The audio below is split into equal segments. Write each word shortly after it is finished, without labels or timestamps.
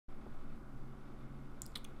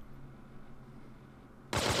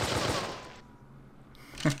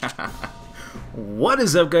What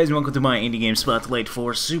is up, guys? Welcome to my indie game spotlight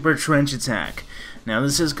for Super Trench Attack. Now,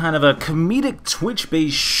 this is kind of a comedic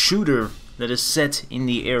Twitch-based shooter that is set in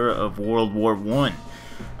the era of World War I.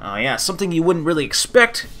 Yeah, something you wouldn't really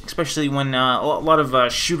expect, especially when a lot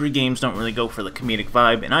of shooter games don't really go for the comedic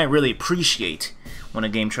vibe, and I really appreciate when a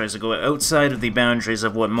game tries to go outside of the boundaries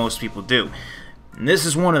of what most people do. And this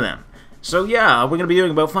is one of them. So yeah, we're going to be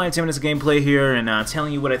doing about 5-10 minutes of gameplay here and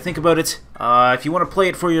telling you what I think about it. If you want to play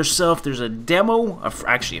it for yourself, there's a demo,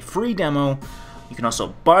 actually a free demo. You can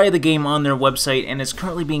also buy the game on their website, and it's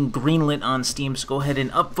currently being greenlit on Steam, so go ahead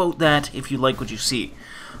and upvote that if you like what you see.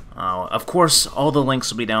 Of course, all the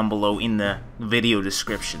links will be down below in the video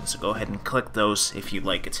description, so go ahead and click those if you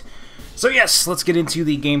like it. So yes, let's get into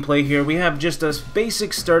the gameplay here. We have just a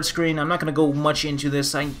basic start screen. I'm not going to go much into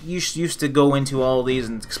this. I used to go into all of these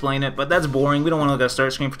and explain it, but that's boring. We don't want to look at a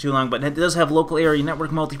start screen for too long, but it does have local area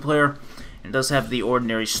network multiplayer. It does have the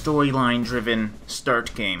ordinary storyline-driven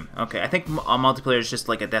start game. Okay, I think multiplayer is just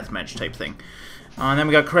like a deathmatch type thing. And then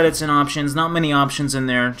we got credits and options. Not many options in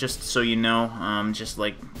there, just so you know. Just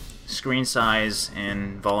like screen size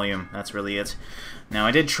and volume. That's really it. Now,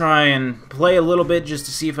 I did try and play a little bit just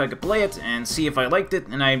to see if I could play it and see if I liked it,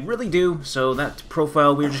 and I really do. So that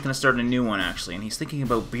profile, we're just going to start a new one, actually. And he's thinking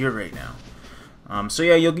about beer right now. So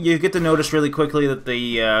yeah, you get to notice really quickly that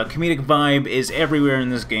the comedic vibe is everywhere in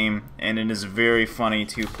this game, and it is very funny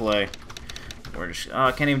to play.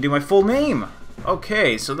 I can't even do my full name!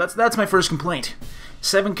 Okay, so that's my first complaint.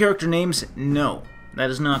 7 character names? No. That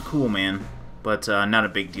is not cool, man. But not a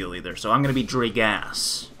big deal either. So I'm going to be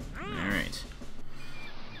Dragas. Alright.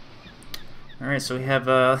 Alright, so we have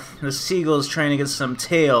the seagulls trying to get some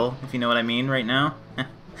tail, if you know what I mean, right now.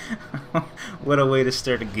 What a way to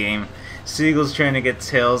start a game. Seagulls trying to get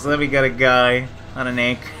tails. Then we got a guy on an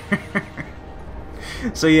anchor.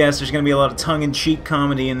 So yes, there's going to be a lot of tongue-in-cheek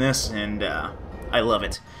comedy in this, and I love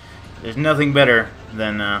it. There's nothing better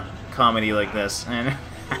than comedy like this. And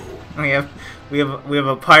we have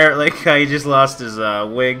a pirate like guy. He just lost his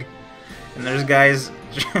wig, and there's guys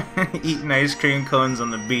eating ice cream cones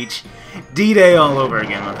on the beach. D-Day all over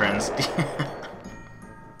again, my friends.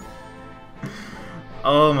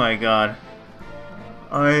 Oh my god.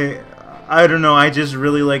 I don't know, I just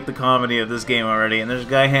really like the comedy of this game already. And there's a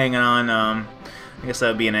guy hanging on, I guess that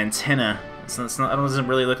would be an antenna. It doesn't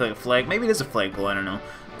really look like a flag. Maybe it is a flagpole, I don't know.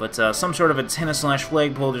 But some sort of antenna slash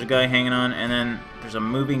flagpole, there's a guy hanging on, and then there's a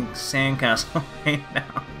moving sandcastle right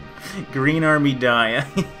now. Green Army die.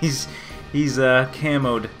 He's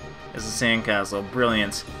camoed as a sandcastle.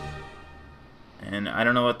 Brilliant. And I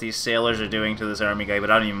don't know what these sailors are doing to this army guy, but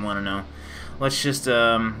I don't even want to know. Let's just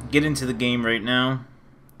get into the game right now.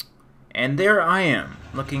 And there I am,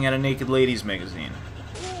 looking at a naked ladies magazine.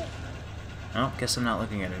 Oh, guess I'm not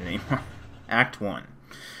looking at it anymore. Act 1.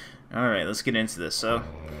 Alright, let's get into this. So,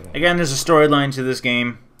 again, there's a storyline to this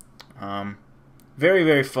game. Very,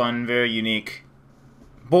 very fun, very unique.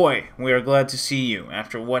 Boy, we are glad to see you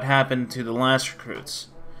after what happened to the last recruits.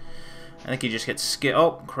 I think you just hit skip.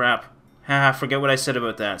 Oh, crap. Haha, forget what I said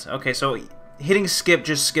about that. Okay, so hitting skip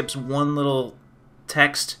just skips one little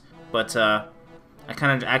text, but I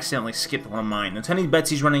kind of accidentally skipped one of mine. Lieutenant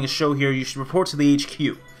Betsy's running a show here. You should report to the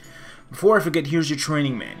HQ. Before I forget, here's your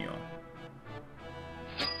training manual.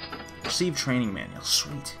 Receive training manual.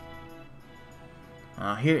 Sweet.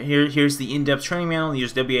 Here's the in-depth training manual.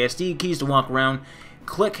 Use WASD keys to walk around.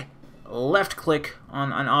 Left click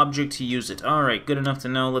on an object to use it. Alright, good enough to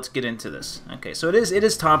know. Let's get into this. Okay, so it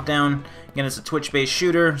is top-down. Again, it's a Twitch-based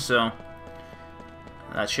shooter, so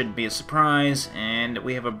that shouldn't be a surprise. And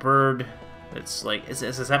we have a bird that's like... Is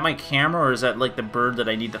that my camera, or is that like the bird that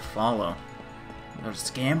I need to follow?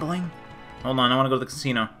 It's gambling? Hold on, I want to go to the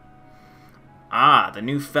casino. Ah, the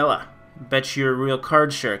new fella. Bet you're a real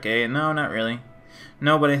card shark, eh? No, not really.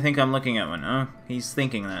 No, but I think I'm looking at one. Oh, he's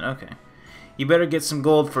thinking that. Okay. You better get some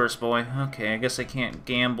gold first, boy. Okay, I guess I can't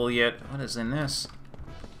gamble yet. What is in this?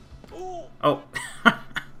 Oh.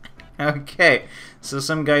 Okay. So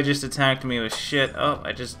some guy just attacked me with shit. Oh,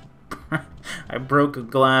 I broke a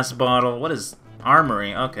glass bottle. What is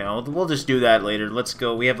armory? Okay, we'll just do that later. Let's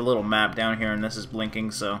go. We have a little map down here, and this is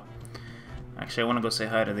blinking, so... Actually, I want to go say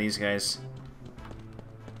hi to these guys.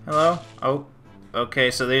 Hello? Oh.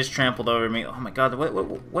 Okay, so they just trampled over me. Oh my god,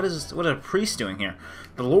 what is a priest doing here?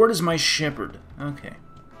 The Lord is my shepherd. Okay.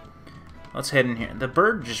 Let's head in here. The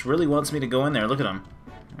bird just really wants me to go in there. Look at him.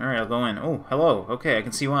 Alright, I'll go in. Oh, hello. Okay, I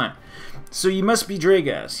can see why. So you must be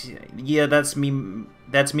Dragas. Yeah, that's me.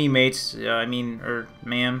 That's me, mate.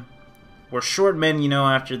 Ma'am. We're short men, you know,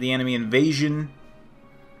 after the enemy invasion.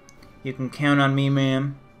 You can count on me,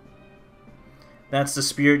 ma'am. That's the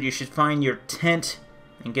spirit. You should find your tent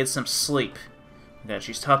and get some sleep. God,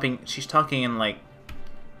 she's talking in, like,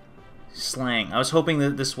 slang. I was hoping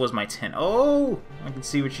that this was my tent. Oh! I can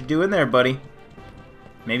see what you're doing there, buddy.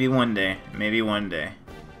 Maybe one day. Maybe one day.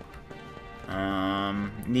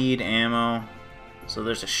 Need ammo. So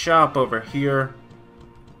there's a shop over here.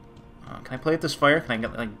 Can I play with this fire? Can I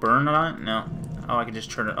get, like, burn on it? No. Oh, I can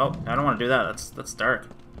just turn it. Oh, I don't want to do that. That's dark.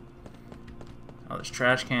 Oh, there's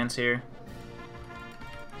trash cans here.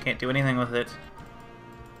 Can't do anything with it.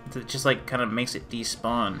 It just, like, kind of makes it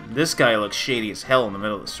despawn. This guy looks shady as hell in the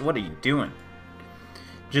middle of this. What are you doing?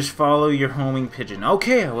 Just follow your homing pigeon.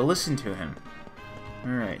 Okay, I will listen to him.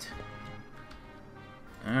 Alright.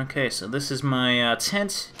 Okay, so this is my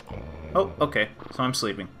tent. Oh, okay. So I'm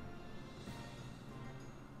sleeping.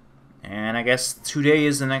 And I guess today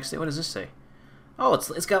is the next day. What does this say? Oh,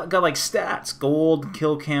 it's got like stats. Gold,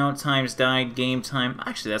 kill count, times died, game time.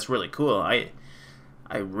 Actually, that's really cool. I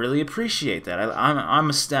really appreciate that. I'm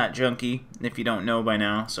a stat junkie, if you don't know by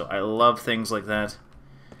now. So I love things like that.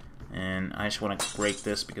 And I just want to break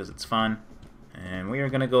this because it's fun. And we are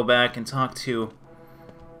going to go back and talk to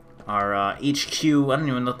our HQ. I don't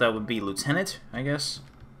even know if that would be Lieutenant, I guess.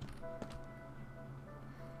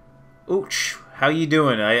 Ooch, how you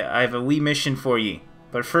doing? I have a wee mission for you.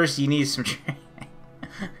 But first you need some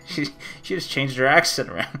she just changed her accent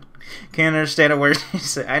around. Can't understand a word she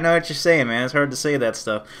said. I know what you're saying, man. It's hard to say that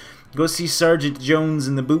stuff. Go see Sergeant Jones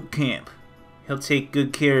in the boot camp. He'll take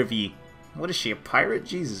good care of ye. What is she, a pirate?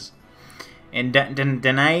 Jesus. And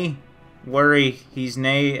deny worry, he's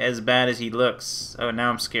nay as bad as he looks. Oh, now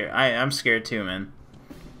I'm scared. I'm scared too, man.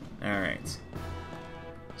 Alright.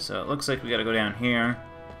 So it looks like we gotta go down here.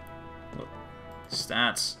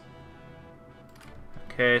 Stats.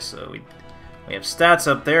 Okay, so we have stats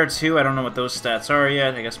up there too. I don't know what those stats are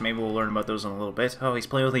yet. I guess maybe we'll learn about those in a little bit. Oh, he's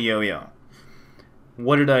playing with a yo-yo.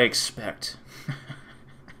 What did I expect?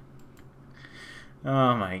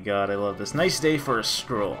 Oh my god, I love this. Nice day for a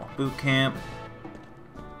stroll. Boot camp.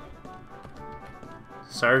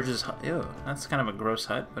 Sarge's hut. Ew, that's kind of a gross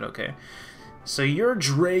hut, but okay. So your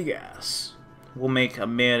Dragass will make a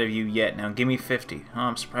man of you yet. Now give me 50. Oh,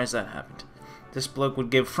 I'm surprised that happened. This bloke would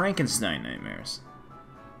give Frankenstein nightmares.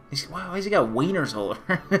 Wow, he's got wieners all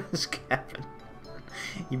over this cabin.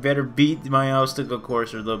 You better beat my obstacle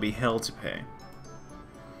course or there'll be hell to pay.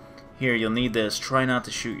 Here, you'll need this. Try not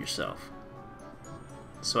to shoot yourself.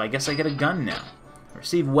 So I guess I get a gun now.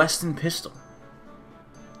 Receive Weston pistol.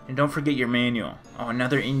 And don't forget your manual. Oh,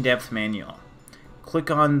 another in-depth manual. Click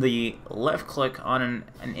on the left click on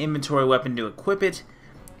an inventory weapon to equip it.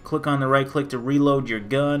 Click on the right click to reload your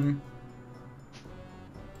gun.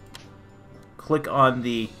 Click on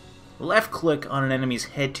the left click on an enemy's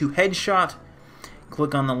head to headshot.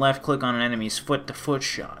 Click on the left click on an enemy's foot to foot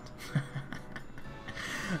shot.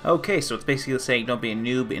 Okay, so it's basically saying don't be a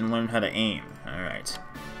noob and learn how to aim. Alright.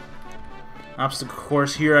 Obstacle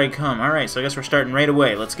course, here I come. Alright, so I guess we're starting right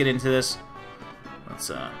away. Let's get into this. Let's,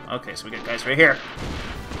 okay, so we got guys right here.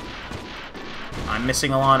 I'm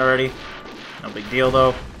missing a lot already. No big deal,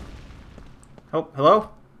 though. Oh, hello?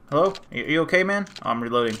 Hello? Are you okay, man? Oh, I'm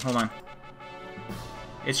reloading. Hold on.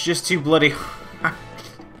 It's just too bloody.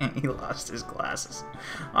 He lost his glasses.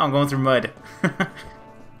 Oh, I'm going through mud.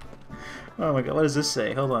 Oh my god, what does this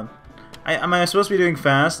say? Hold on. Am I supposed to be doing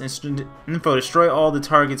fast? Info, destroy all the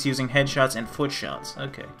targets using headshots and foot shots.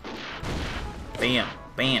 Okay. Bam,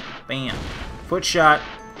 bam, bam. Foot shot,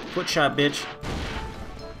 bitch.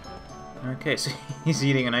 Okay, so he's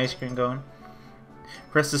eating an ice cream cone.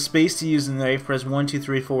 Press the space to use the knife. Press 1, 2,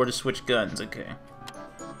 3, 4 to switch guns. Okay.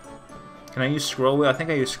 Can I use scroll wheel? I think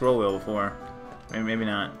I used scroll wheel before. Maybe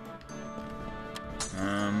not.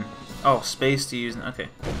 Oh, space to use. Okay.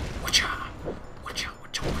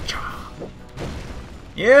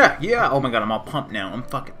 Yeah, yeah. Oh my god, I'm all pumped now. I'm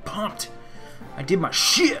fucking pumped. I did my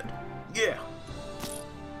shit. Yeah.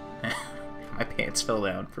 My pants fell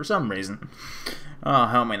down for some reason. Oh,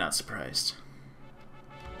 how am I not surprised?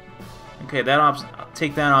 Okay, I'll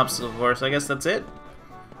take that obstacle course. I guess that's it.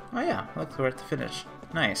 Oh yeah, look, we're at the finish.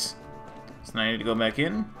 Nice. So now I need to go back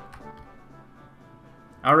in.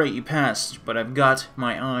 Alright, you passed, but I've got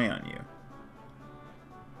my eye on you.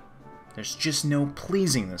 There's just no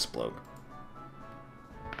pleasing this bloke.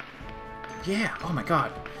 Yeah, oh my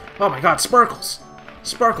god. Oh my god, sparkles!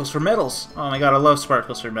 Sparkles for medals! Oh my god, I love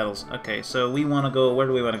sparkles for medals. Okay, so we want to go, where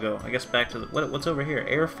do we want to go? I guess back to the, what's over here?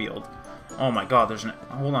 Airfield. Oh my god, there's an,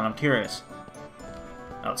 hold on, I'm curious.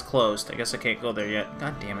 Oh, it's closed. I guess I can't go there yet.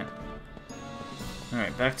 God damn it.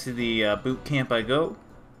 Alright, back to the boot camp I go.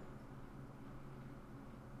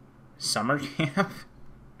 Summer camp?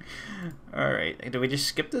 Alright, do we just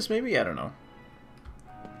skip this maybe? I don't know.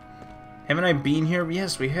 Haven't I been here?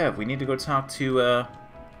 Yes, we have. We need to go talk to,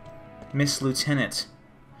 Miss Lieutenant.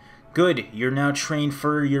 Good, you're now trained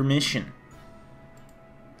for your mission.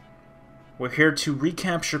 We're here to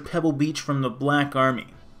recapture Pebble Beach from the Black Army.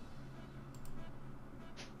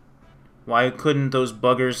 Why couldn't those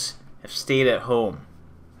buggers have stayed at home?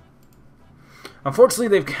 Unfortunately,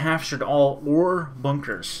 they've captured all ore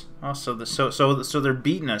bunkers. Also, so they're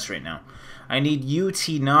beating us right now. I need you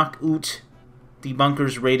to knock out the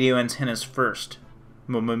bunker's radio antennas first.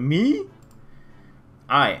 Me?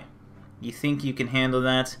 Aye. You think you can handle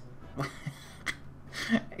that?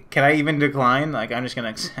 Can I even decline? Like, I'm just gonna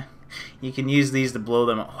accept. You can use these to blow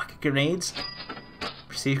them up. Oh, grenades?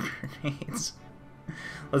 Perceived grenades.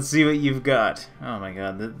 Let's see what you've got. Oh my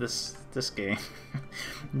god, this game.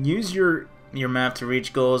 Use your map to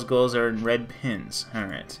reach goals. Goals are in red pins.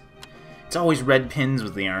 Alright. It's always red pins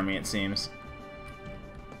with the army, it seems.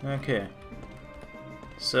 Okay.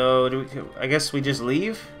 So, I guess we just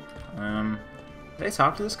leave? Did I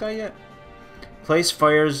talk to this guy yet? Place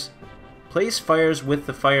fires with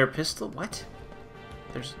the fire pistol? What?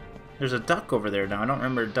 There's a duck over there now. I don't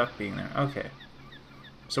remember a duck being there. Okay.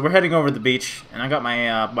 So we're heading over the beach, and I got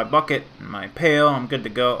my my bucket and my pail. I'm good to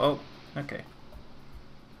go. Oh, okay.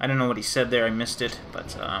 I don't know what he said there. I missed it.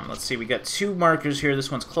 But let's see. We got 2 markers here. This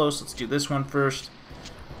one's close. Let's do this one first.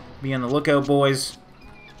 Be on the lookout, boys.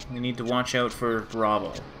 We need to watch out for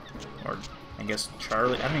Bravo. Or, I guess,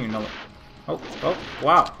 Charlie. I don't even know. Oh,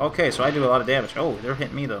 wow. Okay, so I do a lot of damage. Oh, they're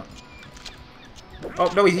hitting me, though.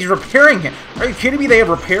 Oh, no, he's repairing it. Are you kidding me? They have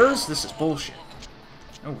repairs? This is bullshit.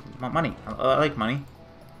 Oh, money. I like money.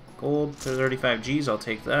 Gold for 35 G's. I'll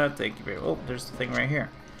take that. Thank you very much. Oh, there's the thing right here.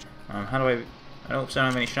 How do I don't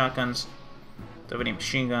have any shotguns. Don't have any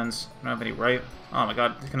machine guns. I don't have any rifle. Oh my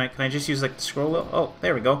god. Can I just use, like, the scroll wheel? Oh,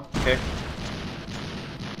 there we go. Okay.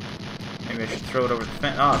 Maybe I should throw it over the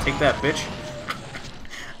fence. Oh, take that, bitch.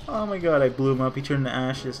 Oh my god, I blew him up. He turned to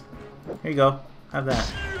ashes. Here you go. Have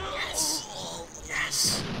that. Yes.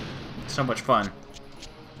 Yes. So much fun.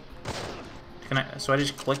 So I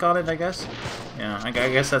just click on it, I guess? Yeah, I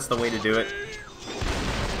guess that's the way to do it.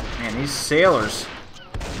 Man, these sailors.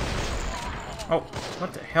 Oh,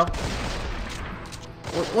 what the hell?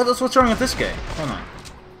 What's wrong with this guy? Hold on.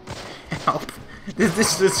 Help. Did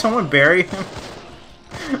someone bury him?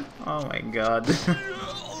 Oh my god.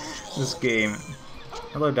 This game.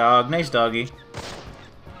 Hello, dog. Nice doggy.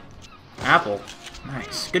 Apple.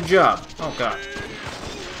 Nice. Good job. Oh god.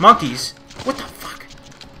 Monkeys? What the fuck?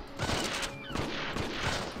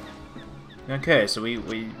 Okay, so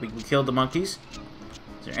we killed the monkeys.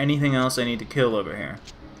 Is there anything else I need to kill over here?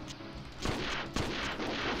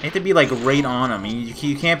 You have to be, like, right on him.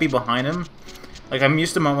 You can't be behind him. Like, I'm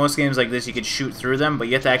used to most games like this, you could shoot through them, but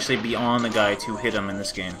you have to actually be on the guy to hit him in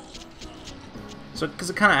this game. So, because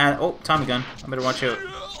it kind of oh, Tommy gun. I better watch out.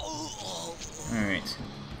 Alright.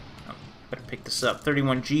 Oh, better pick this up.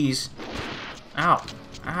 31 G's. Ow.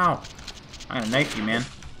 Ow. I'm gonna knife you, man.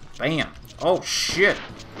 Bam. Oh, shit.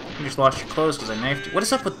 You just lost your clothes because I knifed you. What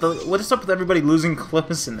is up with everybody losing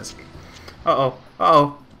clothes in this game? Uh-oh.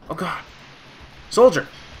 Uh-oh. Oh, God. Soldier.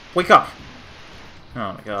 Wake up.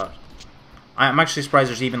 Oh, my God. I'm actually surprised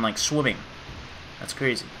there's even, like, swimming. That's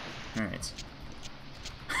crazy. Alright.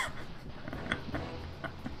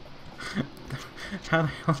 How the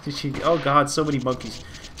hell did you... Oh, God, so many monkeys.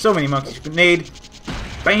 So many monkeys. Grenade.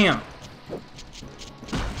 Bam.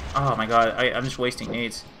 Oh, my God. I'm just wasting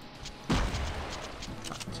nades.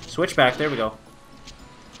 Switch back. There we go.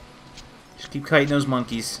 Just keep kiting those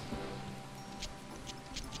monkeys.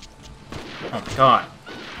 Oh, my God.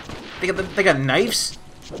 They got knives?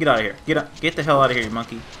 Get out of here. Get the hell out of here, you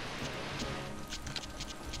monkey.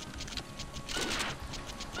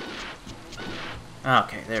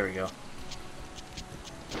 Okay, there we go.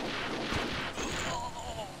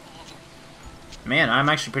 Man, I'm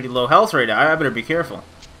actually pretty low health right now. I better be careful.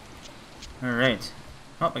 Alright.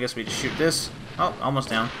 Oh, I guess we just shoot this. Oh, almost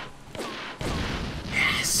down.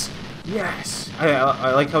 Yes! Yes!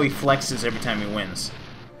 I like how he flexes every time he wins.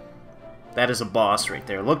 That is a boss right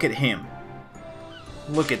there. Look at him.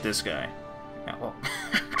 Look at this guy. Oh, well,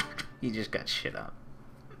 he just got shit up.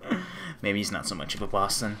 Maybe he's not so much of a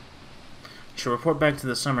boss then. Should report back to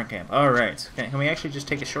the summer camp. Alright. Okay, can we actually just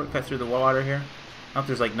take a shortcut through the water here? I hope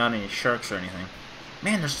there's, like, not any sharks or anything.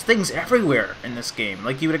 Man, there's things everywhere in this game.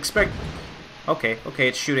 Like you would expect. Okay,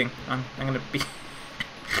 it's shooting. I'm gonna be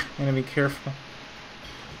I'm gonna be careful.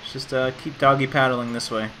 Just keep doggy paddling this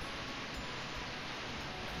way.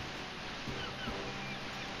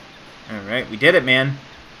 Alright, we did it, man.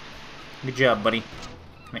 Good job, buddy.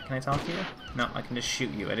 Can I talk to you? No, I can just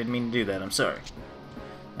shoot you. I didn't mean to do that. I'm sorry.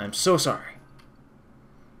 I'm so sorry.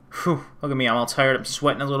 Whew, look at me, I'm all tired, I'm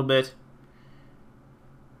sweating a little bit.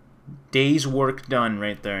 Day's work done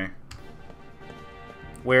right there.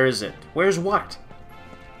 Where is it? Where's what?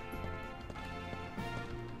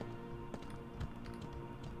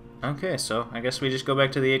 Okay, so I guess we just go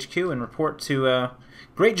back to the HQ and report to,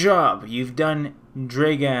 great job! You've done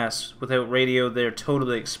Dragass without radio, they're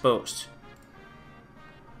totally exposed.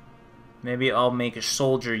 Maybe I'll make a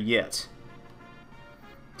soldier yet.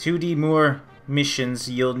 2D more missions,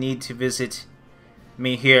 you'll need to visit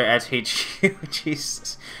me here at HQ.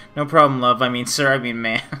 Jesus. No problem, love. I mean, sir, I mean,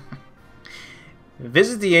 man.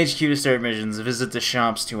 Visit the HQ to start missions. Visit the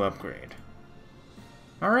shops to upgrade.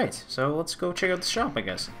 Alright, so let's go check out the shop, I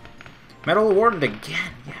guess. Medal awarded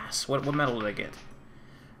again. Yes. What medal did I get?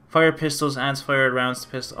 Fire pistols, adds fired rounds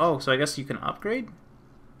to pistol. Oh, so I guess you can upgrade?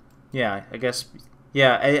 Yeah, I guess.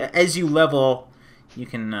 Yeah, as you level, you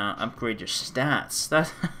can upgrade your stats.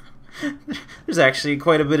 That there's actually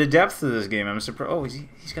quite a bit of depth to this game. I'm surprised. Oh,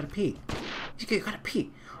 he's got to pee. He's got to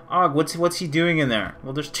pee. Og, what's he doing in there?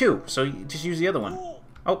 Well, there's two, so you just use the other one.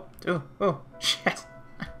 Oh, shit.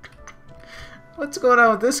 What's going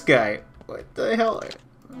on with this guy? What the hell?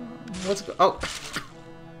 Oh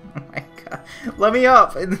my god. Let me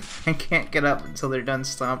up! I can't get up until they're done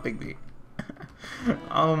stomping me.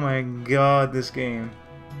 Oh my god, this game.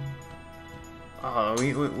 Oh,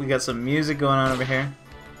 we got some music going on over here.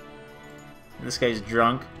 This guy's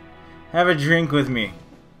drunk. Have a drink with me.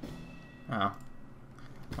 Oh.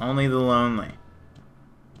 Only the lonely.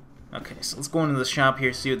 Okay, so let's go into the shop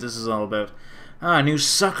here, see what this is all about. Ah, new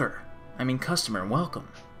sucker. I mean customer, welcome.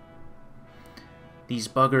 These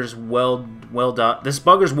buggers this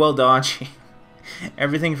bugger's well dodgy.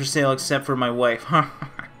 Everything for sale except for my wife.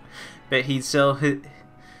 Bet he'd sell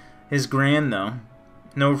his grand though.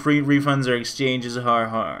 No free refunds or exchanges, har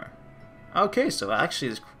har. Okay, so actually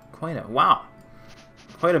there's quite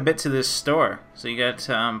a bit to this store. So you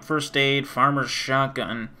got first aid, farmer's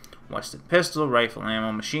shotgun, Weston pistol, rifle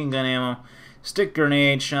ammo, machine gun ammo, stick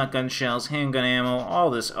grenade, shotgun shells, handgun ammo, all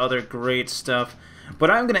this other great stuff. But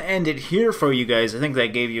I'm going to end it here for you guys. I think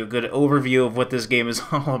that gave you a good overview of what this game is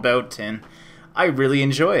all about, and I really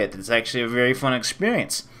enjoy it. It's actually a very fun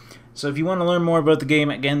experience. So if you want to learn more about the game,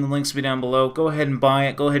 again, the links will be down below. Go ahead and buy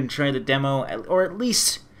it. Go ahead and try the demo, or at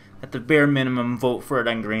least, at the bare minimum, vote for it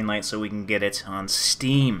on Greenlight so we can get it on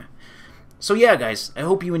Steam. So yeah, guys, I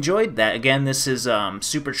hope you enjoyed that. Again, this is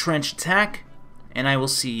Super Trench Attack, and I will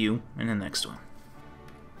see you in the next one.